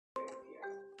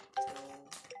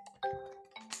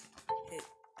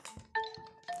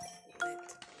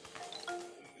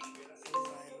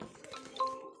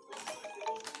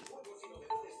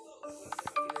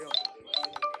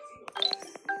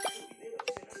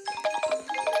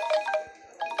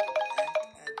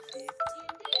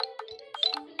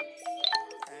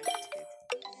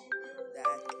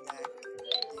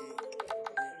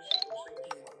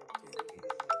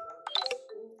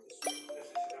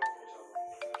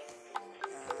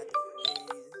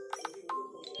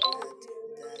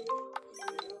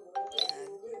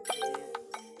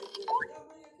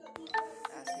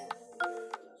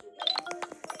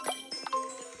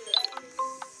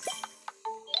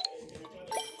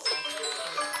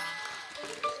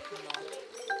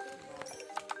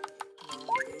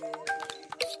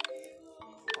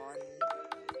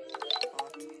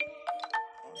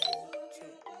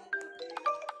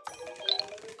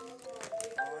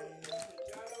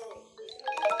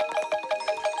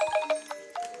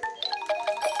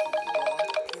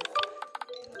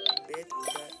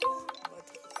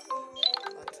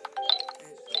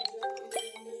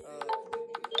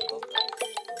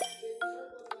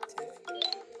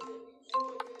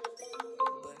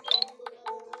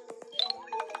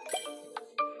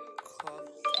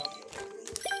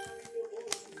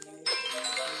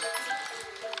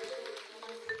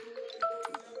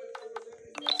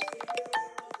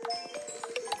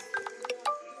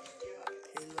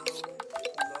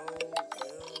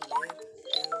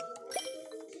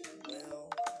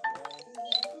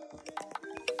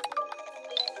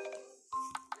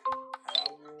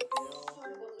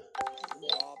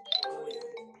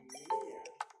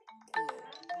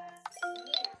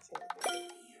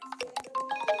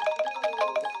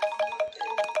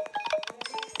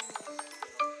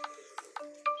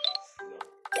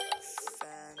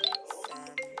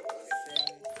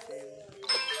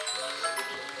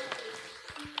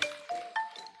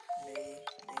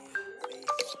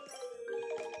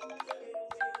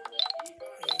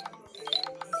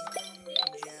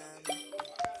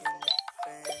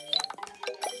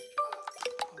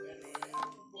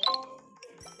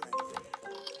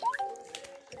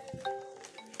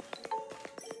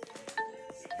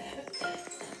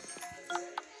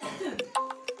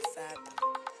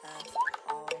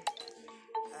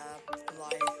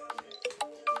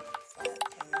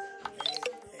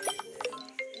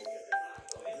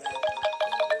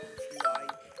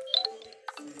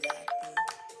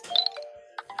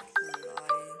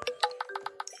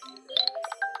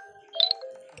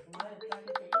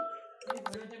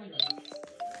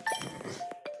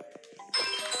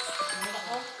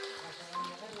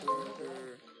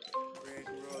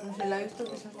la he visto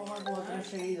que se juega como 3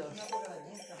 seguidos.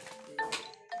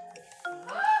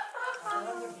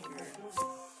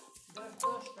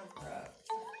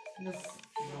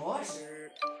 ¿Dos?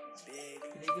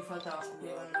 Creí que faltaba, que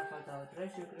iban a faltado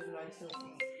 3. Yo creo que lo ha hecho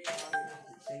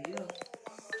seguidos.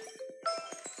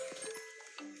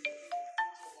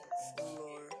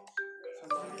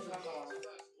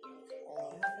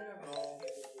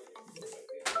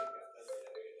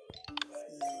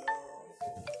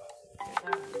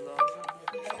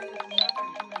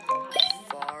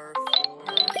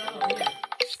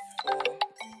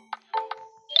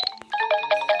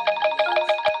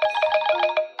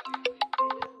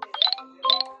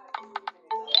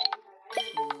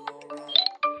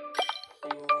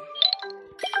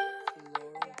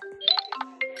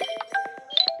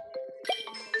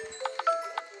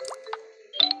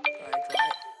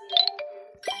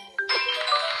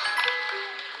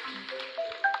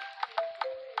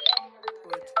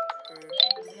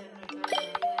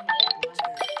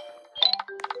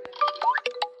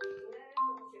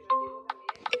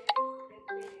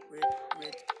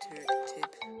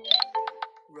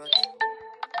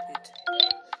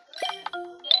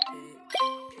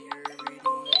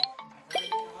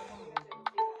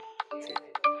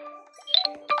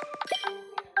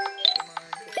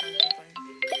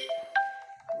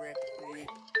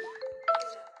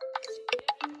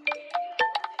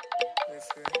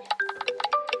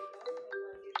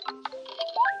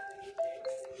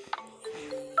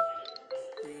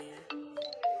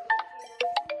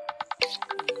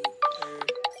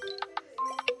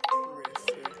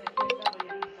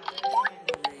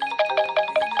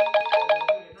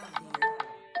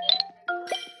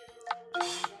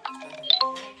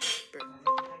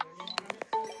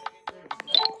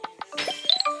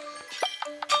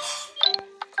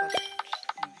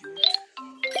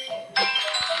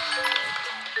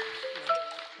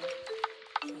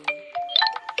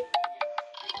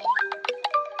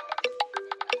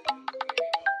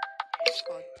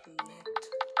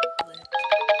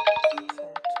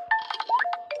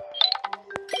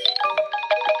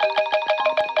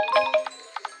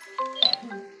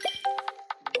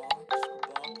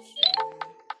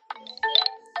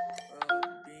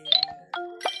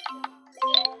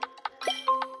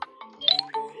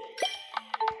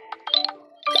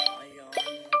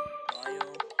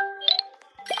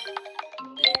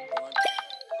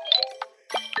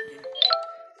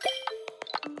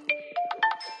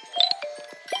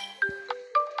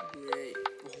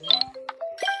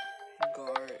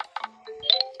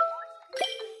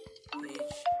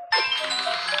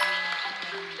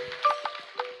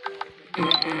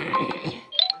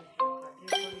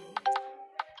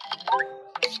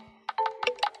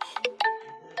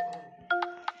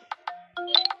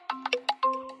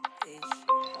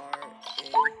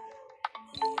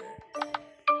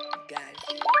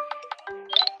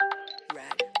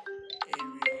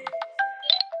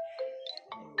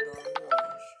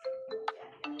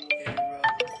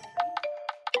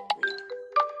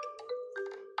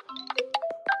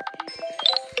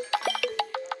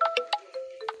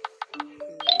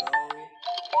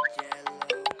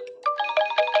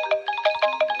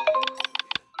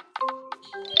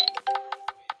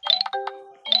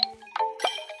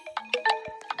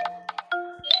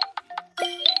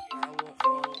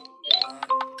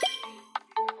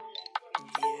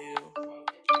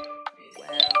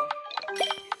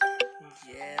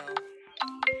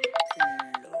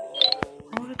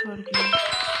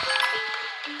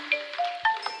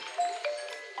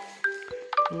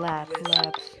 Laps,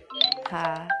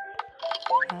 ha,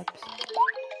 laps,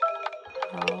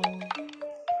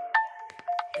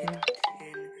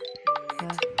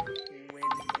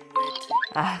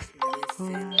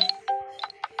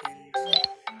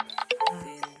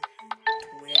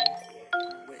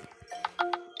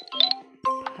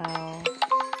 how,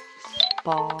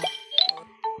 pause,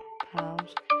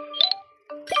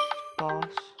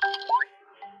 boss,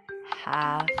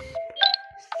 hasp,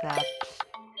 saps,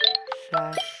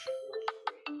 sash,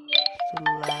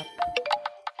 slap,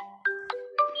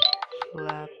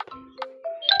 slap,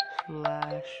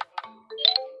 slash,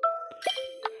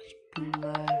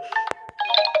 splash,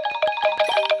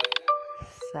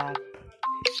 sap,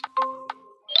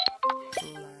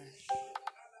 slash.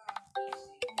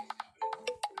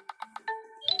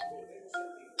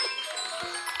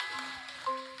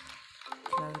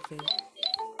 Cavity,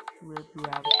 rib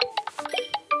rabbit,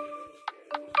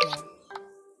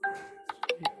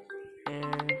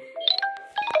 air,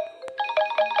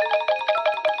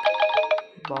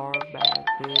 bar, bag,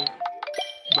 big,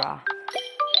 bra,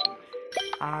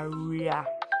 aria,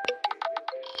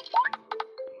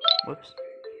 whoops,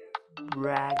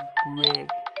 brag, rig,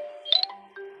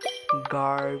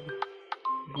 garb,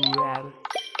 grab,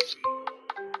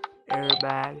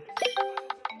 airbag,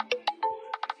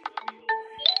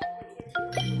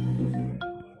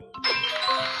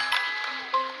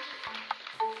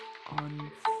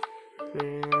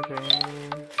 unfair,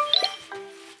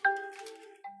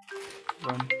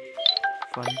 run,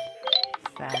 fun,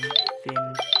 fan, fin,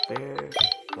 fair,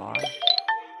 far,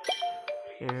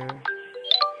 air,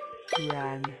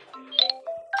 ran,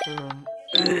 fern,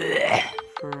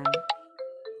 fern,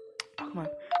 come on,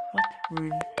 what,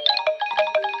 run,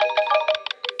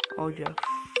 oh yeah,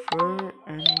 fur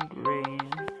and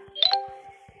rain,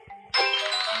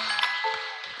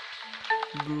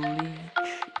 bleach,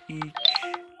 each,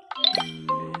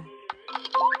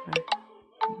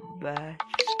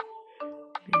 batch,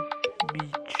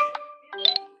 beach,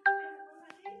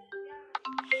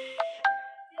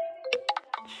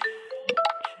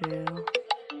 chill,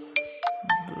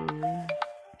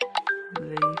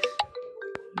 lace,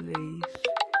 lace,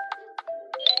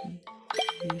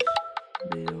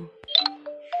 bill,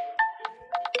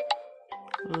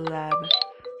 lab,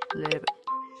 lab,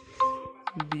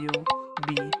 bill, b,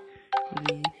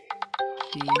 lee,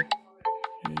 he,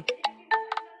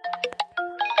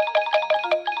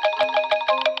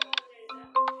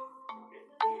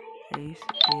 ace,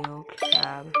 ale,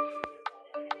 cab,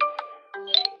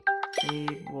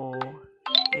 able,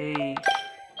 ache,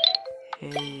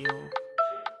 hail,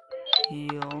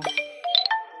 heel,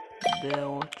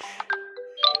 belch,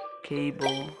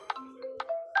 cable,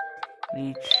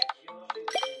 leech,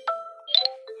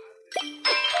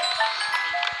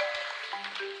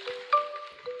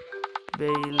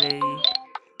 bailey,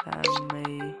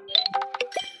 lamay,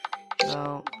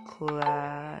 belt,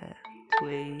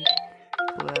 clay,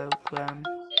 clam,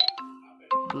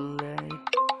 blay,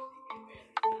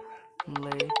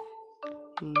 lay,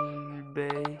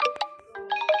 bay,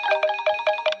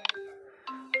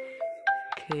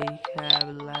 cab,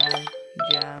 lag,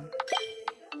 jam,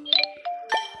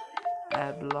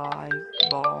 ably,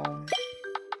 balm,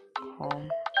 calm,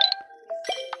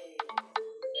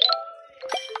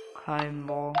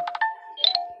 heimball,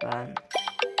 man.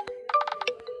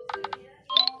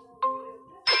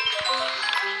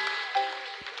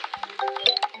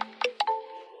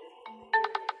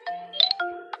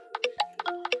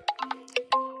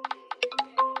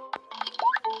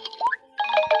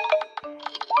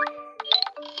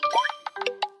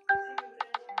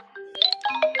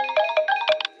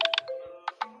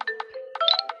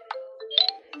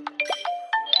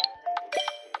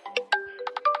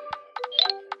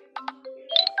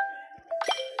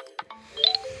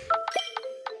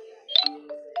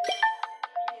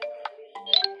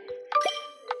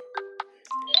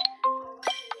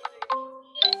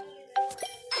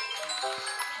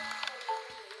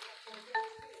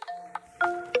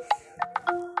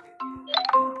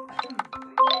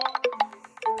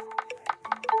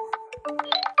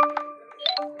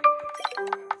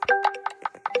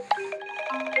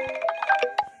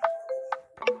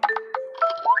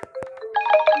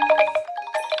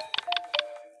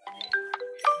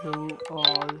 Do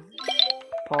all,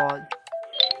 pod,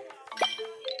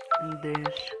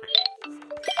 disk,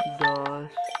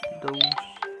 dos, dose,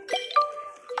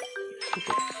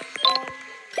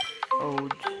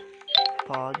 odes,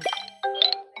 pod,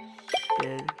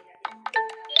 sped,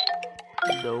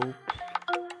 dope,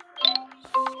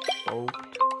 spoke,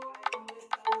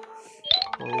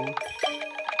 post,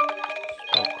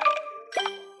 spoke.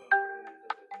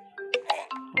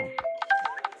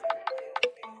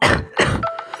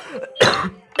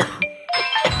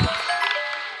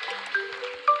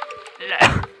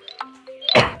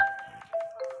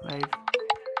 Life,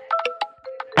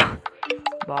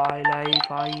 by life,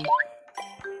 I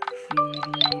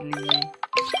freely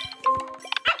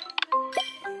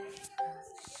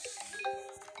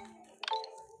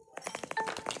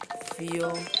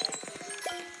feel.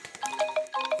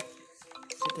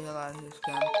 Get the hell out of here,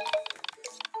 scam.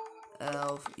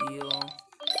 Elf, eel,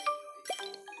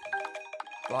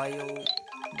 bio,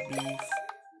 beef,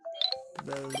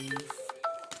 belief,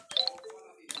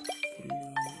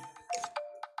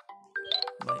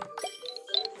 wait,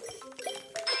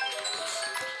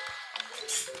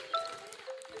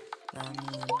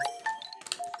 ramen,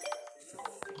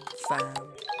 fam,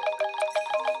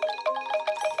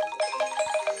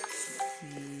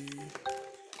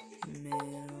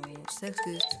 female,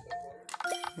 sexist,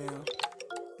 male.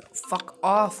 Fuck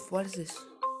off! What is this?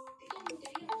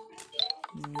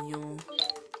 Mule,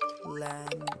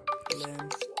 lamb,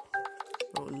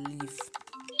 oh, leaf,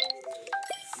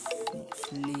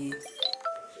 flea,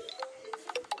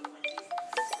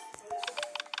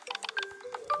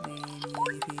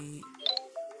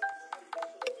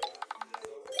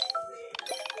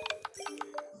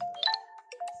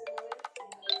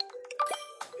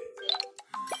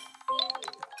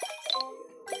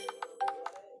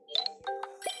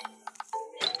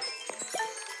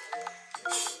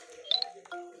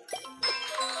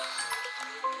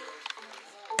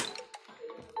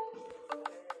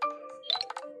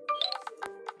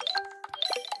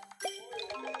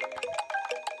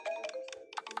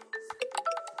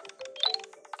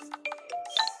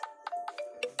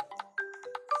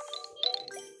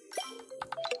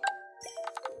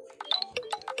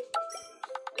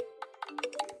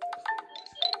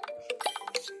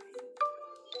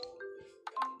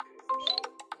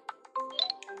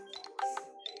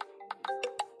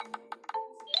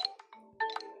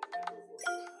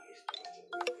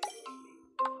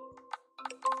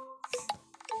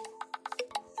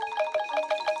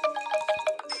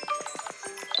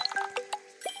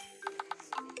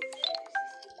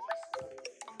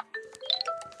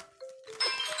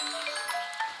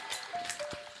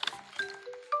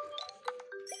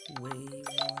 way,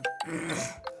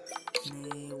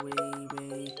 may,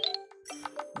 way,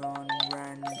 run,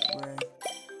 ran, way,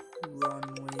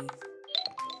 runway,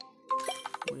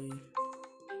 way,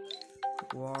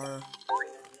 war,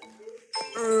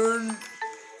 earn,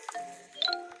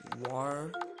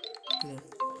 war,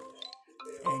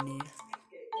 any,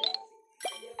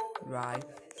 right,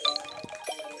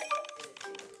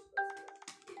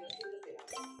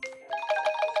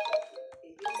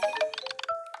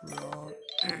 run,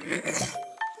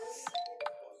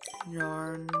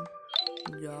 yarn,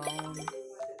 yawn,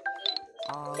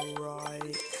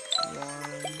 alright,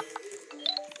 warn,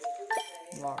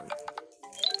 war.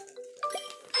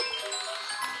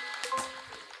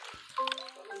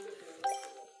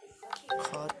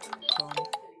 Cut, come,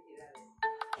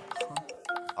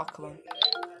 aklan.